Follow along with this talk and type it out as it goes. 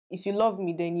If you love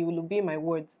me, then you will obey my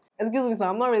words. Excuse me, sir,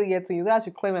 I'm not really getting you. I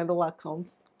should claim my dollar account.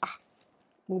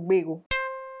 Mubego.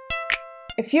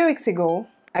 A few weeks ago,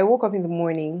 I woke up in the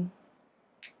morning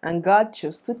and God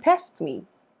chose to test me.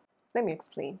 Let me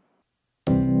explain.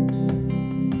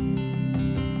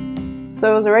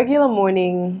 So it was a regular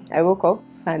morning. I woke up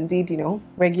and did,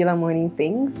 regular morning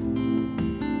things.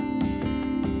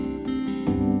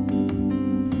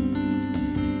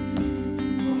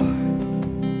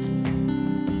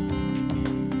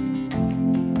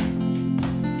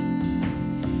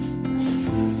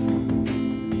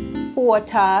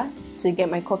 Water to get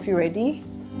my coffee ready.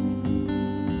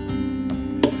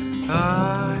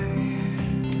 I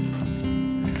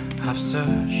have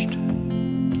searched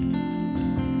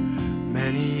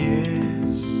many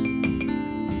years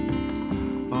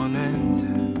on end.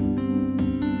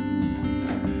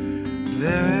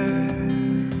 There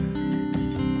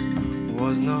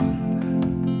was none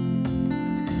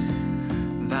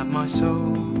that my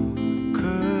soul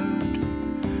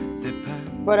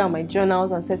brought out my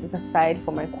journals and set it aside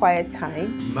for my quiet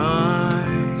time.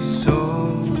 My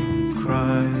soul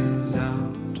cries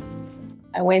out.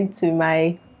 I went to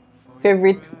my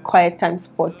favorite quiet time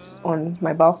spot on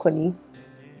my balcony.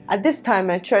 At this time,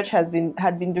 my church had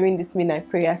been doing this midnight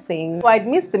prayer thing. So I'd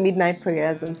missed the midnight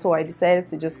prayers, and so I decided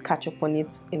to just catch up on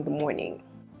it in the morning.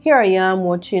 Here I am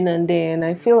watching, and then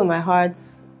I feel in my heart,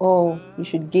 oh, you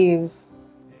should give.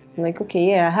 I'm like, okay,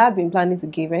 yeah, I have been planning to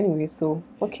give anyway, so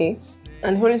okay.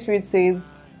 And Holy Spirit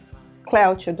says, clear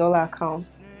out your dollar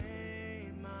account.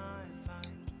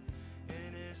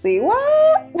 Say,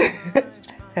 what?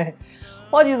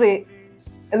 What do you say?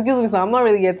 Excuse me, sir, I'm not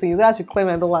really getting you. I should clear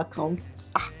my dollar account.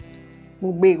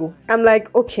 I'm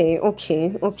like, okay.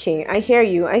 I hear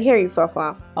you,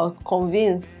 Papa. I was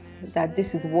convinced that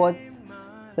this is what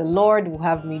the Lord will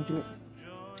have me do.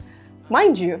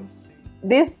 Mind you,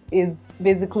 this is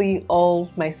basically all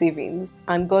my savings,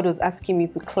 and God was asking me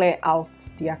to clear out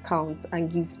the account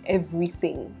and give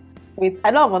everything. Wait, I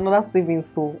don't have another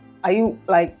savings, so are you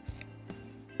like,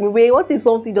 wait, what if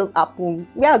something just happened?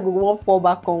 Where I go won't fall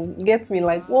back on? You get me?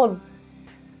 Like, what's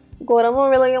God? I'm not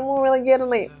really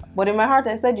getting it. But in my heart,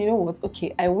 I said, you know what?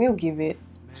 Okay, I will give it.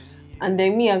 And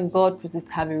then me and God proceeded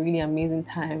to have a really amazing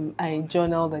time. I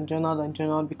journaled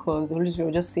because the Holy Spirit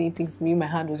was just saying things to me. My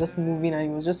hand was just moving and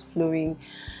it was just flowing.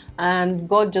 And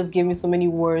God just gave me so many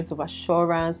words of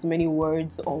assurance, so many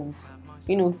words of,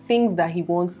 things that He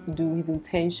wants to do, His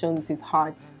intentions, His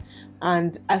heart.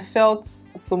 And I felt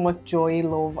so much joy,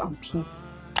 love, and peace.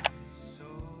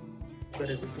 God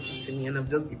has been talking to me, and I've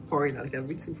just been pouring. Like, I've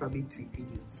written probably 3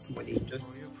 pages this morning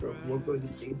just from what God is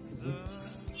saying to me.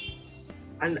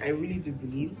 And I really do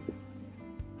believe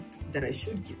that I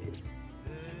should give it,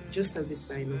 just as a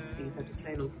sign of faith, as a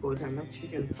sign of God. I'm actually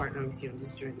going to partner with you on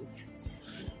this journey.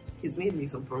 He's made me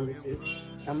some promises.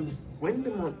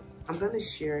 When I'm going to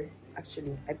share,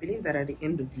 actually, I believe that at the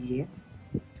end of the year,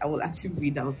 I will actually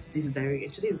read out this diary.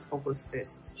 And today is August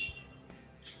 1st.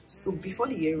 So before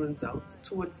the year runs out,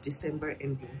 towards December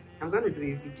ending, I'm going to do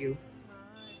a video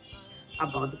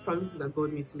about the promises that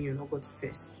God made to me on August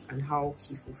 1st and how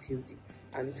He fulfilled it.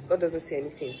 And God doesn't say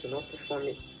anything to not perform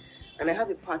it. And I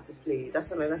have a part to play. That's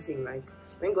another thing. Like,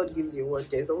 when God gives you a word,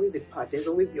 there's always a part. There's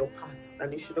always your part.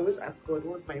 And you should always ask God,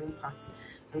 what's my own part?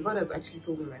 And God has actually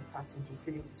told me my part in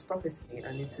fulfilling this prophecy.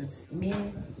 And it is me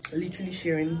literally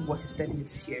sharing what He's telling me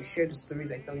to share. Share the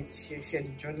stories I tell you to share. Share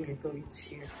the journey I tell you to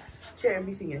share. Share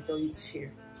everything I tell you to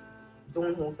share.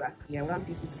 Don't hold back. I want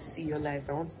people to see your life.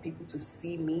 I want people to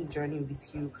see me journeying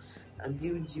with you and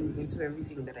build you into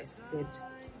everything that I said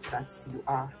that you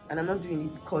are. And I'm not doing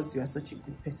it because you are such a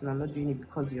good person. I'm not doing it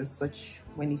because you're such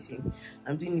anything.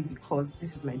 I'm doing it because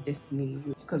this is my destiny.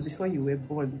 Because before you were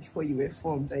born, before you were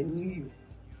formed, I knew you.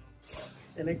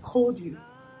 And I called you.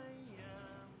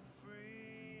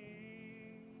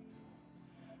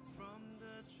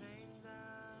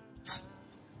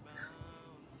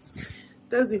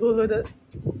 That's a whole other...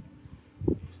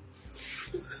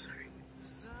 Sorry.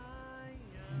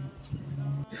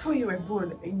 Before you were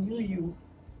born, I knew you.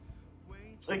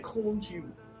 I called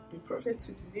you a prophet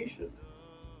to the nation.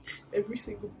 Every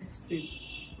single person,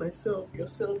 myself,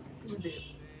 yourself, included.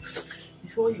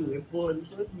 Before you were born,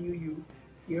 God knew you.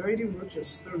 He already wrote your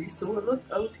story. So we're not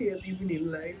out here living a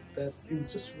life that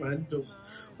is just random.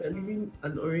 We're living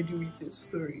an already written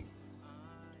story.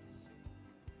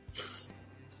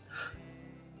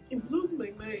 It blows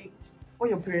my mind. What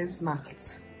your parents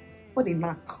marked, what they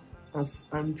mark,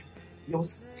 and your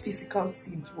physical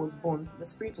seed was born. Your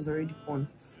spirit was already born.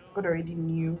 God already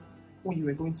knew who you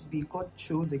were going to be. God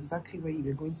chose exactly where you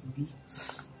were going to be.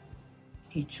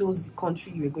 He chose the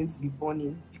country you were going to be born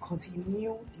in because he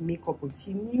knew the makeup of,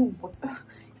 he knew what,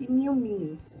 he knew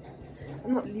me.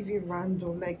 I'm not living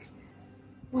random. Like,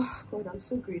 oh God, I'm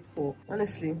so grateful.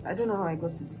 Honestly, I don't know how I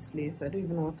got to this place. I don't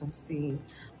even know what I'm saying.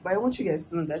 But I want you guys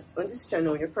to know that on this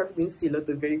channel, you're probably going to see a lot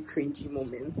of very cringy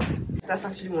moments. That's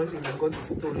actually one thing that God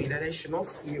told me, that I should not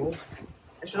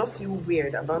feel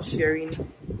weird about sharing.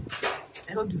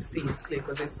 I hope this thing is clear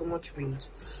because there's so much wind.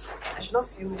 I should not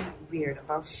feel weird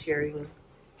about sharing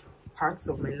parts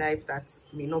of my life that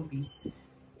may not be,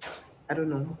 I don't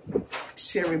know,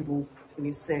 shareable in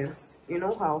a sense. You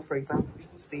know how, for example,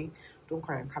 people say, don't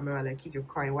cry on camera. Like, if you're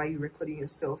crying, why are you recording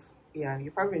yourself? Yeah,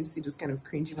 you're probably going to see those kind of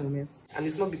cringy moments. And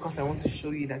it's not because I want to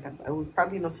show you. Like, I will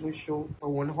probably not even show a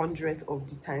 100th of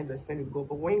the time I spend with God.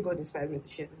 But when God inspires me to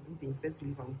share certain things, best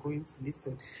believe I'm going to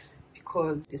listen.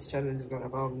 Because this channel is not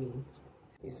about me.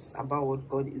 It's about what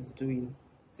God is doing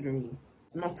through me.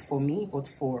 Not for me, but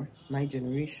for my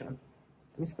generation.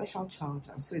 I'm a special child,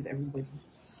 and so is everybody.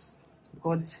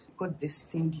 God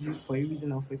destined you for a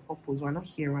reason or for a purpose. We're not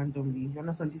here randomly. You're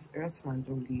not on this earth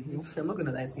randomly. You know? I'm not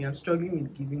gonna lie to you. I'm struggling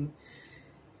with giving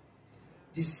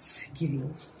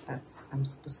that I'm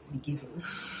supposed to be giving.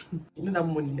 You know that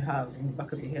money you have in the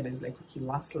back of your head is like, okay,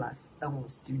 last, that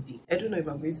one's still deep. I don't know if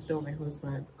I'm going to tell my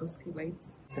husband because he might.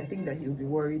 So I think that he'll be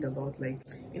worried about, like,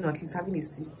 you know, at least having a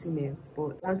safety net.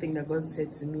 But one thing that God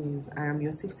said to me is, I am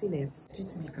your safety net.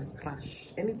 GTB can crash.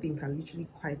 Anything can literally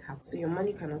quite happen. So your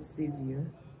money cannot save you.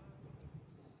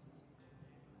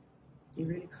 It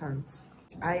really can't.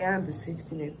 I am the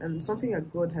safety net. And something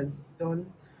that God has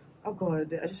done. Oh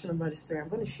God, I just remember the story. I'm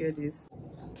going to share this.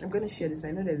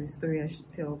 I know there's a story I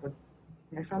should tell, but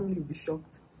my family will be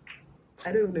shocked.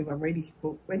 I don't even know if I'm ready,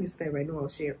 but when it's time, I know I'll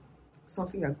share.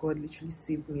 Something that God literally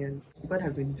saved me, and God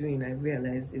has been doing, I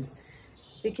realized, is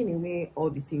taking away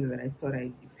all the things that I thought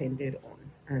I depended on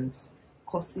and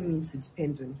causing me to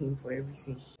depend on Him for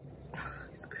everything.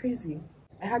 It's crazy.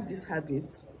 I had this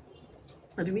habit,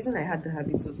 and the reason I had the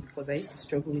habit was because I used to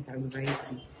struggle with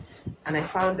anxiety. And I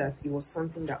found that it was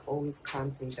something that always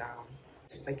calmed me down.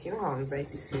 Like, you know how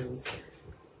anxiety feels?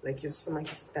 Like your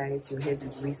stomach is tight, your head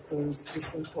is racing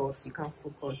thoughts, you can't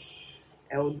focus.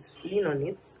 I would lean on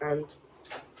it and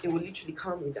it would literally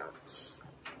calm me down.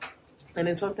 And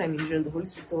then sometime in June, the Holy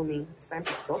Spirit told me, it's time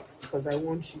to stop because I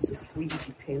want you to fully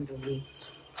depend on me.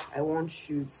 I want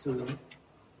you to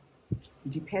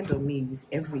depend on me with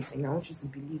everything. I want you to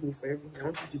believe me for everything. I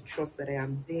want you to trust that I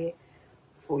am there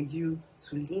for you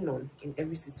to lean on in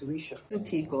every situation.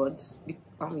 Okay, God,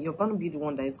 you're gonna be the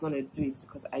one that is gonna do it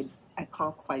because I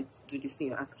can't quite do this thing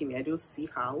you're asking me. I don't see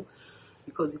how,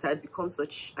 because it had become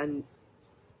such an,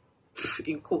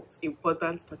 in quotes,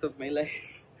 important part of my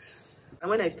life.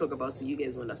 And when I talk about it, you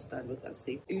guys understand what I'm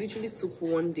saying. It literally took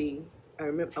one day. I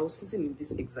remember I was sitting in this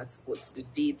exact spot the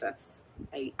day that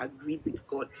I agreed with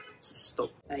God to stop.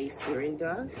 I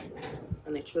surrender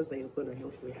and I trust that you're gonna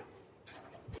help me.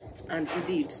 And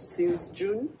indeed, since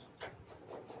June,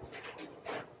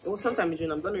 it was sometime in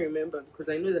June, I'm going to remember because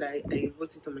I know that I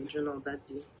wrote it on my journal that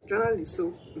day. Journal is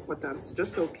so important to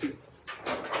just help you.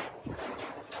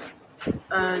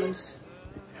 And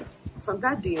from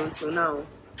that day until now,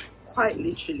 quite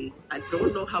literally, I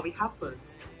don't know how it happened.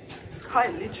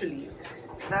 Quite literally,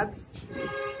 that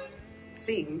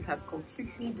thing has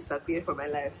completely disappeared from my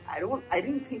life. I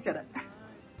didn't think that.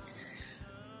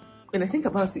 When I think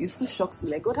about it, it still shocks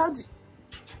me. Like, God,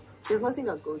 there's nothing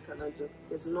that God cannot do.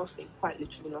 There's nothing, quite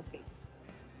literally nothing.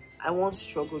 I once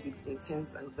struggled with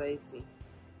intense anxiety.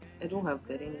 I don't have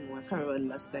that anymore. I can't remember the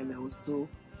last time I was so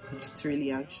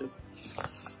literally anxious.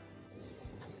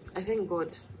 I thank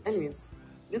God. Anyways,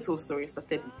 this whole story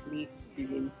started with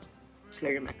me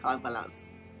clearing my car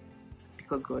balance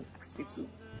because God asked me to.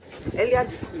 Earlier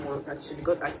this month, actually,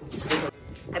 God asked me to save up.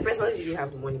 I personally didn't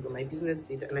have the money, but my business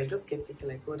did, and I just kept thinking,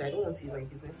 like, God, I don't want to use my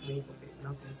business money for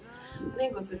personal things. And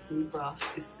then God said to me, bro,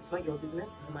 it's not your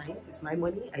business, it's mine, it's my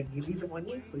money, I give you the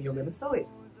money, so you're gonna sell it.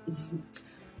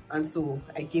 And so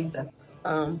I gave that.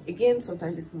 Again,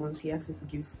 sometime this month, he asked me to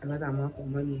give another amount of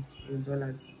money in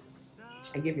dollars.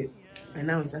 I gave it, and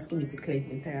now he's asking me to clear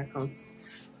the entire account.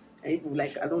 I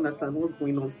don't understand what's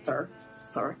going on,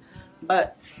 sir.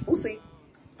 But we'll see.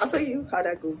 I'll tell you how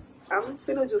that goes. I'm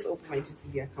finna just open my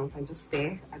GTB account and just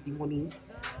stare at the money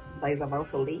that is about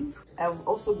to leave. I've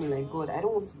also been like, God, I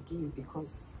don't want to give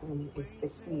because I'm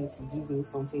expecting you to give me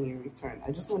something in return.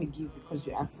 I just want to give because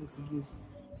you're asking to give.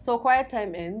 So quiet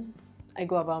time ends. I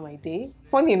go about my day.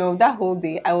 Funny enough, that whole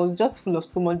day, I was just full of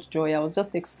so much joy. I was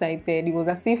just excited. It was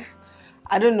as if,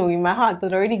 I don't know, in my heart,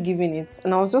 I'd already given it.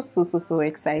 And I was just so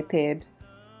excited.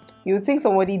 You would think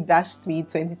somebody dashed me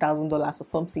 $20,000 or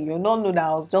something. You'll not know that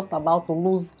I was just about to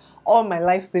lose all my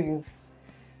life savings.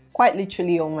 Quite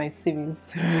literally all my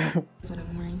savings. That's what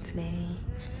I'm wearing today.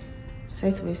 I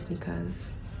decided to wear sneakers.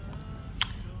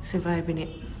 Surviving it.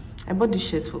 I bought this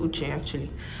shirt for Uche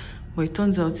actually, but it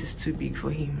turns out it's too big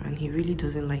for him and he really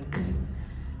doesn't like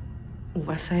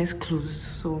oversized clothes,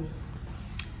 so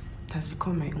it has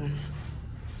become my own.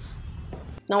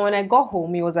 Now when I got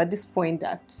home, it was at this point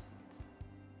that,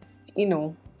 you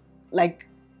know, like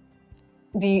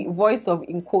the voice of,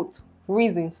 in quote,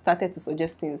 reason started to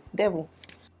suggest things. Devil,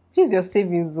 this is your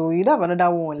savings though, you'd have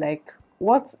another one. Like,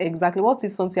 what exactly? What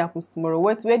if something happens tomorrow?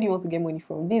 Where do you want to get money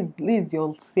from? This is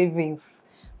your savings.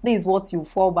 This is what you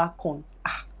fall back on.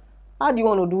 How do you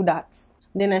want to do that?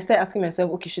 Then I started asking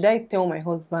myself, okay, should I tell my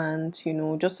husband, you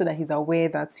know, just so that he's aware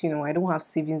that, you know, I don't have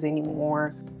savings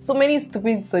anymore? So many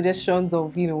stupid suggestions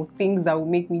of, you know, things that will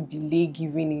make me delay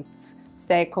giving it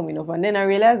started coming up. And then I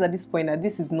realized at this point that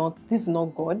this is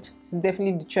not God. This is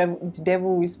definitely the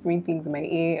devil whispering things in my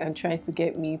ear and trying to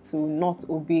get me to not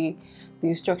obey the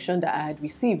instruction that I had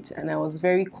received. And I was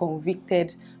very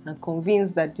convicted and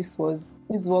convinced that this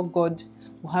is what God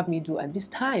will have me do at this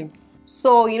time.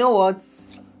 So you know what?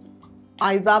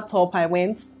 I zapped up, I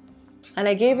went and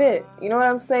I gave it. You know what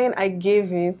I'm saying? I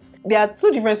gave it. There are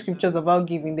two different scriptures about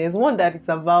giving. There's one that it's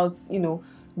about, you know,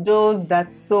 those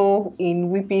that sow in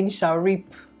weeping shall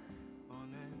reap.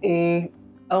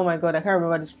 Oh my God, I can't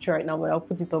remember the scripture right now, but I'll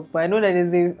put it up. But I know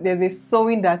that there's a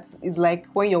sowing that is like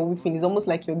when you're weeping, it's almost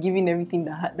like you're giving everything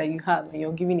that you have and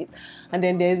you're giving it. And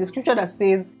then there's a scripture that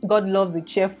says, God loves a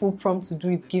cheerful, prompt to do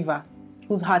it giver,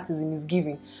 whose heart is in his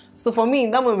giving. So for me,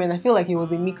 in that moment, I feel like it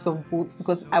was a mix of both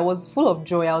because I was full of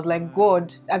joy. I was like,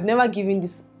 God, I've never given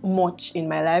this much in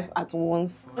my life at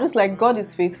once. Just like, God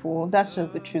is faithful. That's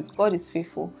just the truth. God is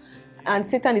faithful. And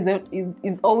Satan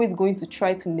is always going to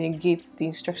try to negate the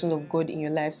instructions of God in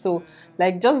your life. So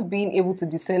like just being able to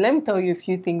discern. Let me tell you a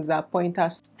few things that point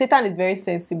us. Satan is very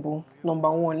sensible,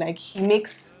 number one. Like he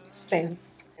makes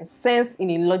sense. And sense in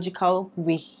a logical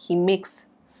way. He makes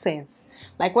sense.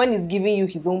 Like when he's giving you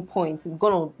his own points, it's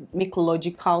gonna make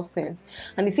logical sense.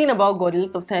 And the thing about God, a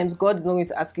lot of times God is not going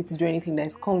to ask you to do anything that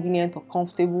is convenient or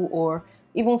comfortable or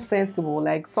even sensible.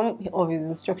 Like some of his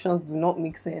instructions do not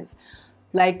make sense.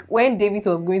 Like when David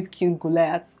was going to kill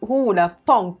Goliath, who would have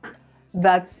thunk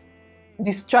that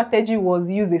the strategy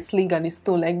was use a sling and a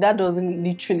stone? Like that doesn't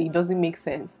make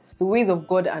sense. The ways of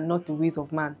God are not the ways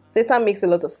of man. Satan makes a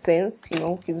lot of sense, you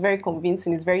know. He's very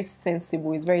convincing, he's very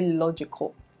sensible, he's very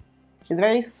logical, he's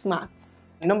very smart.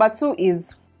 Number two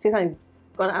is Satan is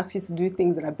gonna ask you to do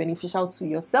things that are beneficial to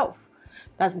yourself.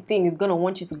 That's the thing, he's gonna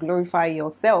want you to glorify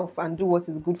yourself and do what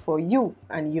is good for you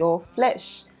and your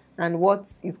flesh and what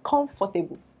is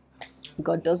comfortable.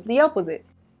 God does the opposite.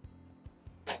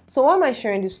 So why am I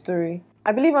sharing this story?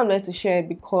 I believe I'm led to share it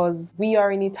because we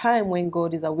are in a time when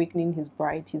God is awakening his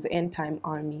bride, his end time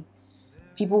army.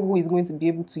 People who he's going to be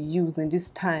able to use in this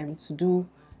time to do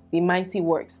the mighty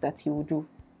works that he will do.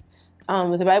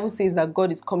 The Bible says that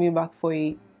God is coming back for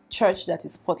a church that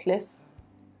is spotless.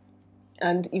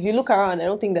 And if you look around, I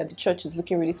don't think that the church is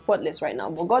looking really spotless right now.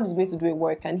 But God is going to do a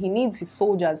work and he needs his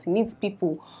soldiers. He needs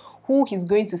people who he's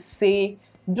going to say,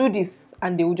 do this,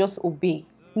 and they will just obey.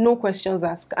 No questions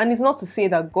asked. And it's not to say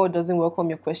that God doesn't welcome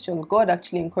your questions. God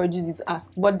actually encourages you to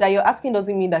ask. But that you're asking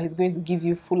doesn't mean that he's going to give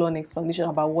you full-on explanation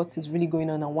about what is really going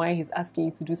on and why he's asking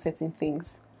you to do certain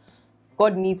things.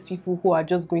 God needs people who are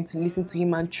just going to listen to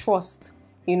him and trust,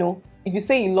 you know. If you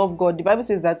say you love God, the Bible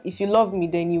says that if you love me,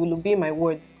 then you will obey my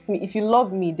words. If you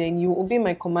love me, then you obey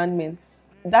my commandments.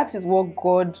 That is what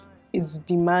God is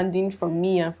demanding from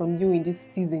me and from you in this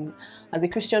season. As a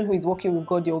Christian who is walking with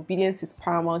God, your obedience is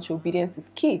paramount, your obedience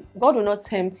is key. God will not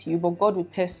tempt you, but God will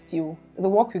test you. The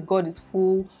walk with God is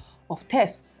full of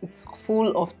tests. It's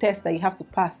full of tests that you have to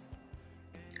pass.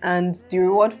 And the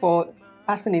reward for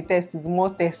passing a test is more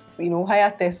tests, you know,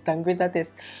 higher tests and greater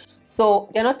tests. So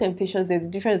they're not temptations. There's a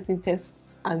difference between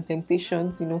tests and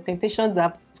temptations. You know, temptations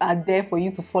are there for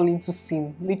you to fall into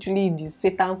sin. Literally, the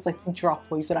Satan setting trap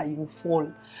for you so that you will fall.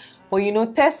 But you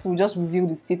know, tests will just reveal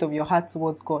the state of your heart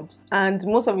towards God. And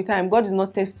most of the time, God is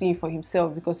not testing you for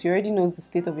himself because he already knows the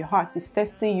state of your heart. He's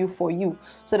testing you for you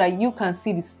so that you can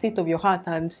see the state of your heart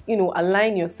and, you know,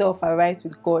 align yourself aright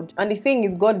with God. And the thing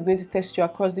is, God is going to test you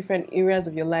across different areas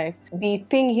of your life. The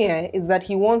thing here is that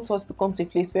he wants us to come to a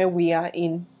place where we are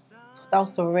in total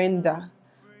surrender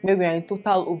where we are in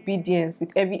total obedience with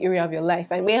every area of your life.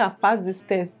 I may have passed this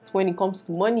test when it comes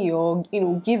to money or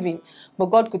giving, but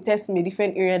God could test me a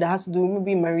different area that has to do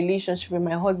maybe my relationship with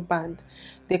my husband.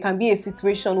 There can be a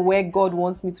situation where God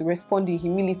wants me to respond in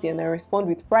humility and I respond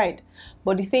with pride.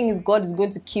 But the thing is, God is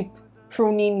going to keep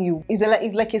pruning you. It's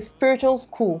like a spiritual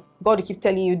school. God will keep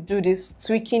telling you, do this,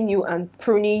 tweaking you and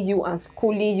pruning you and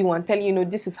schooling you and telling you,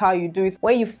 this is how you do it.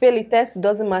 When you fail a test, it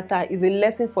doesn't matter. It's a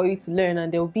lesson for you to learn,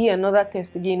 and there will be another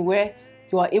test again where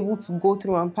you are able to go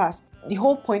through and pass. The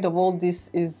whole point of all this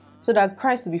is so that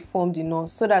Christ will be formed in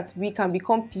us, so that we can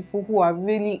become people who are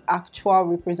really actual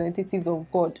representatives of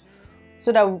God.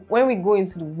 So that when we go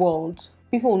into the world,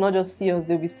 people will not just see us,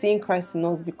 they'll be seeing Christ in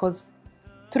us, because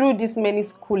through these many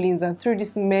schoolings and through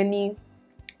these many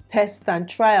tests and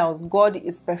trials, God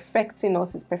is perfecting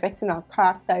us, is perfecting our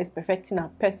character, is perfecting our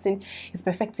person, is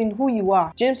perfecting who you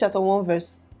are. James chapter 1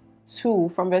 verse 2,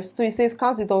 from verse 2, it says,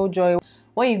 count it all joy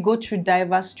when you go through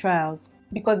diverse trials,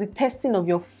 because the testing of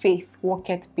your faith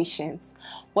worketh patience.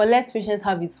 But let patience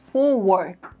have its full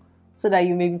work, so that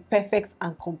you may be perfect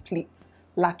and complete,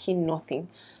 lacking nothing.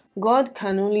 God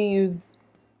can only use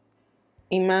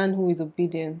a man who is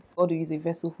obedient. God will use a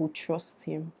vessel who trusts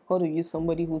him. God will use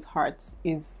somebody whose heart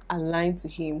is aligned to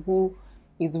him, who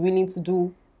is willing to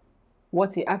do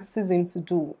what he asks him to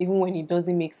do, even when it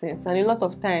doesn't make sense. And a lot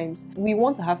of times, we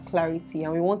want to have clarity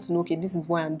and we want to know, okay, this is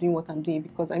why I'm doing what I'm doing,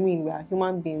 because we are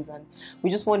human beings and we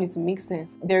just want it to make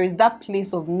sense. There is that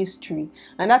place of mystery,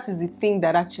 and that is the thing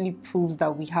that actually proves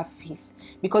that we have faith.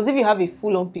 Because if you have a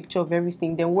full-on picture of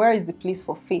everything, then where is the place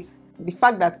for faith? The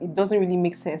fact that it doesn't really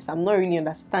make sense, I'm not really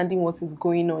understanding what is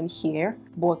going on here,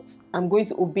 but I'm going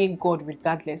to obey God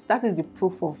regardless. That is the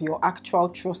proof of your actual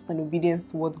trust and obedience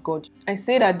towards God. I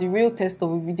say that the real test of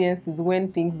obedience is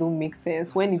when things don't make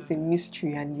sense, when it's a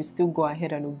mystery and you still go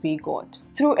ahead and obey God.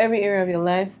 Through every area of your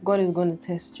life, God is going to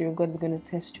test you. God is going to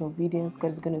test your obedience.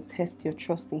 God is going to test your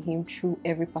trust in him through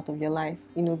every part of your life.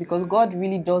 Because God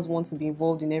really does want to be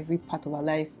involved in every part of our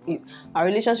life. Our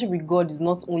relationship with God is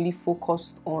not only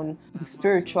focused on the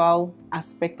spiritual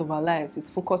aspect of our lives. It's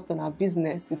focused on our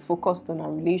business. It's focused on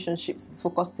our relationships. It's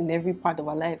focused in every part of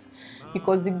our lives.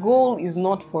 Because the goal is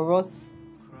not for us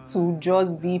to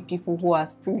just be people who are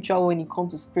spiritual when it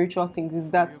comes to spiritual things. Is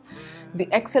that the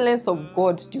excellence of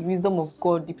God, the wisdom of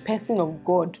God, the person of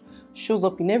God shows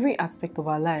up in every aspect of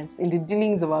our lives, in the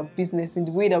dealings of our business, in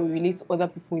the way that we relate to other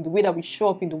people, in the way that we show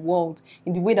up in the world,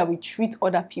 in the way that we treat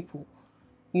other people.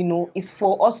 It's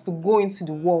for us to go into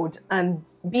the world and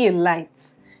be a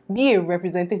light, be a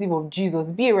representative of Jesus,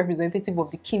 be a representative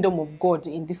of the kingdom of God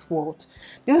in this world.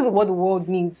 This is what the world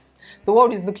needs. The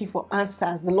world is looking for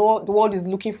answers. The world is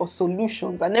looking for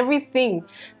solutions, and everything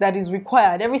that is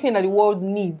required, everything that the world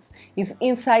needs is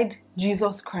inside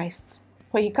Jesus Christ.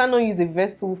 But he cannot use a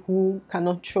vessel who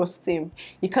cannot trust him.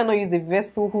 He cannot use a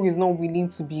vessel who is not willing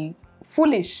to be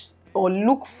foolish or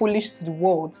look foolish to the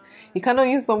world. He cannot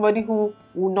use somebody who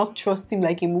will not trust him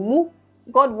like a mumu.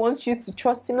 God wants you to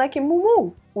trust him like a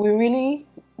mumu. We really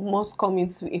must come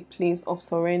into a place of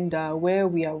surrender where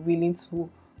we are willing to,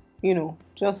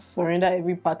 just surrender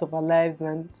every part of our lives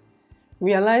and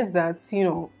realize that,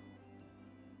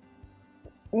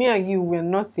 me and you, we're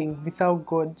nothing without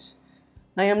God.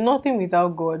 I am nothing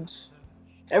without God.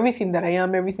 Everything that I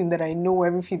am, everything that I know,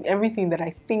 everything that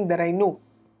I think that I know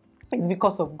is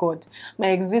because of God. My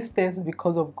existence is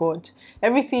because of God.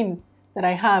 Everything that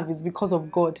I have is because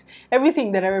of God.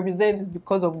 Everything that I represent is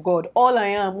because of God. All I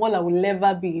am, all I will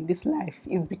ever be in this life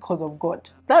is because of God.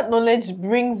 That knowledge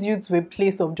brings you to a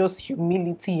place of just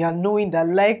humility and knowing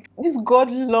that, this God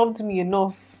loved me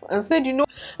enough and said,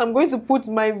 I'm going to put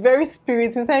my very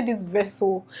spirit inside this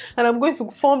vessel and I'm going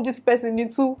to form this person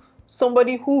into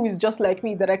somebody who is just like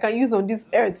me, that I can use on this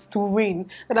earth to reign,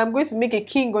 that I'm going to make a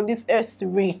king on this earth to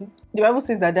reign. The Bible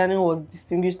says that Daniel was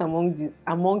distinguished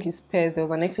among his peers. There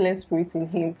was an excellent spirit in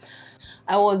him.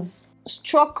 I was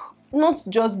struck not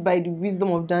just by the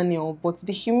wisdom of Daniel, but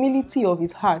the humility of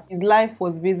his heart. His life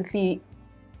was basically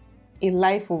a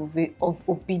life of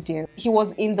obedience. He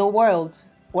was in the world,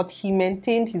 but he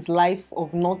maintained his life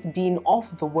of not being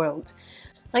of the world.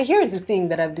 And here is the thing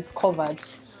that I've discovered.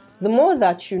 The more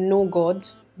that you know God,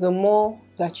 the more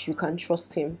that you can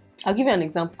trust him. I'll give you an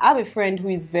example. I have a friend who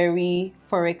is very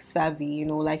forex savvy,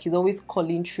 he's always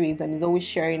calling trades and he's always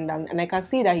sharing them. And I can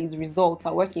see that his results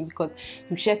are working because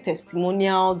he shares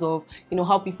testimonials of,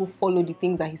 how people follow the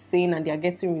things that he's saying and they are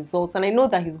getting results. And I know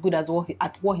that he's good at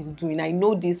what he's doing. I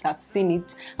know this, I've seen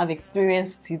it, I've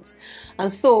experienced it.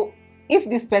 And so if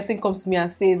this person comes to me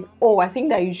and says, oh, I think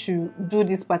that you should do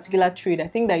this particular trade, I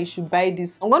think that you should buy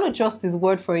this, I'm going to trust his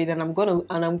word for it, and I'm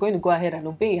going to go ahead and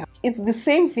obey. It's the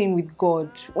same thing with God.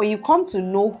 When you come to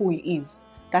know who he is,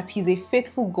 that he's a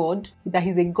faithful God, that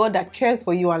he's a God that cares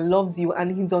for you and loves you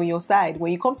and he's on your side,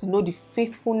 when you come to know the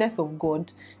faithfulness of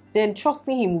God, then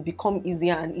trusting him will become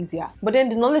easier and easier. But then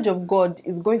the knowledge of God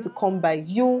is going to come by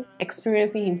you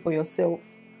experiencing him for yourself,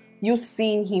 you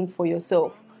seeing him for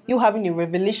yourself, you having a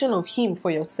revelation of him for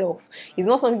yourself. It's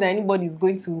not something that anybody is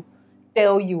going to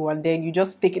tell you and then you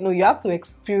just take it. No, you have to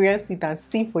experience it and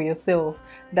see for yourself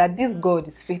that this God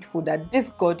is faithful, that this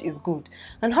God is good.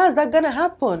 And how is that gonna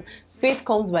happen? Faith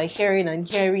comes by hearing, and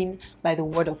hearing by the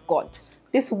word of God.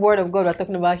 This word of God we're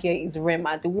talking about here is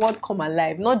Rhema, the word come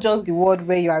alive, not just the word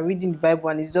where you are reading the Bible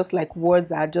and it's just like words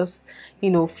that are just,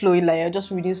 flowing, like you're just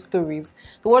reading stories.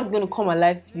 The word is going to come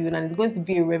alive to you, and it's going to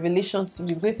be a revelation to you.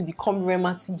 It's going to become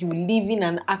Rhema to you, living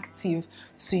and active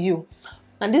to you.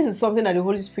 And this is something that the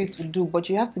Holy Spirit will do, but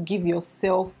you have to give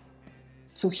yourself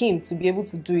to him to be able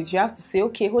to do it. You have to say,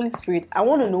 okay, Holy Spirit, I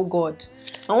want to know God.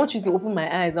 I want you to open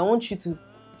my eyes. I want you to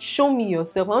show me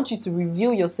yourself. I want you to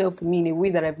reveal yourself to me in a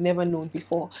way that I've never known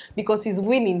before, because he's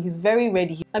willing, he's very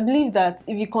ready. I believe that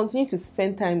if you continue to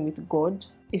spend time with God,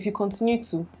 if you continue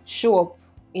to show up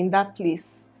in that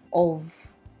place of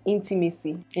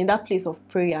intimacy, in that place of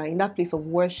prayer, in that place of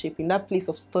worship, in that place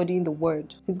of studying the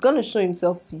word, he's going to show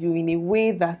himself to you in a way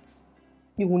that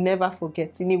you will never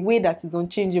forget, in a way that is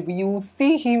unchangeable. You will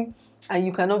see him and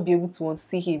you cannot be able to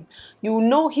unsee him. You will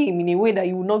know him in a way that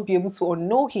you will not be able to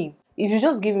unknow him. If you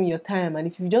just give him your time, and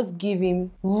if you just give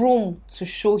him room to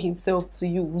show himself to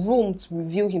you, room to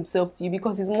reveal himself to you,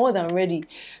 because he's more than ready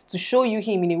to show you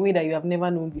him in a way that you have never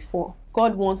known before.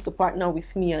 God wants to partner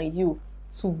with me and you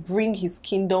to bring his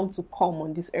kingdom to come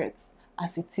on this earth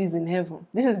as it is in heaven.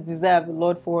 This is the desire of the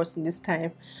Lord for us in this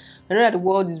time. I know that the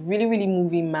world is really, really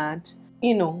moving mad.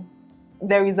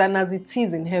 There is an as it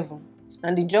is in heaven.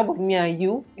 And the job of me and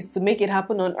you is to make it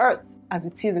happen on earth as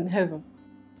it is in heaven.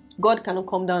 God cannot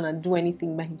come down and do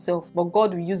anything by himself, but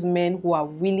God will use men who are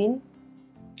willing,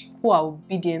 who are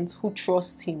obedient, who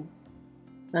trust him,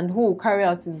 and who will carry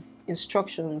out his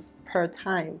instructions per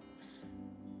time,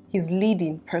 his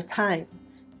leading per time,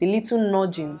 the little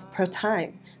nudgings per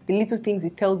time, the little things he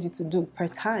tells you to do per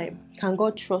time. Can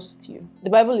God trust you?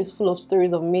 The Bible is full of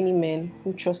stories of many men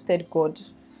who trusted God,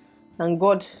 and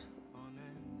God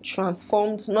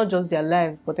transformed not just their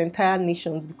lives but entire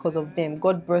nations because of them.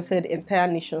 God birthed entire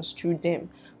nations through them.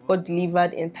 God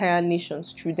delivered entire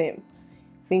nations through them.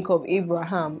 Think of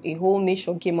Abraham, a whole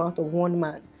nation came out of one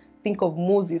man. Think of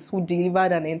Moses, who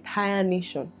delivered an entire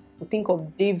nation. Think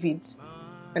of David,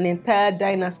 an entire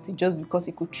dynasty, just because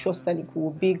he could trust and he could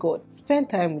obey God. Spend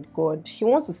time with God. He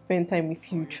wants to spend time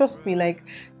with you. Trust me, like,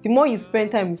 the more you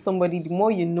spend time with somebody, the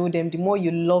more you know them, the more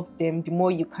you love them, the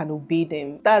more you can obey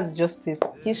them. That's just it.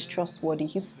 He's trustworthy.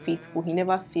 He's faithful. He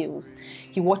never fails.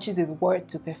 He watches his word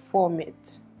to perform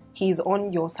it. He's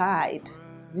on your side.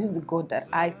 This is the God that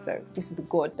I serve. This is the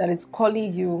God that is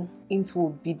calling you into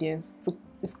obedience,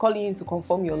 He's calling you to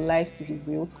conform your life to his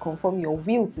will, to conform your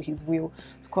will to his will,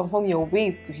 to conform your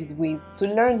ways to his ways, to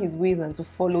learn his ways and to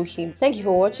follow him. Thank you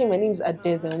for watching. My name is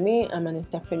Adezelme. I'm an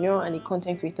entrepreneur and a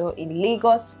content creator in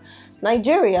Lagos,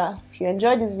 Nigeria. If you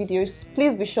enjoyed these videos,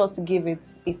 please be sure to give it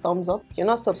a thumbs up. If you're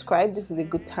not subscribed, this is a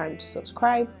good time to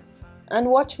subscribe and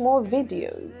watch more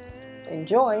videos.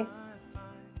 Enjoy.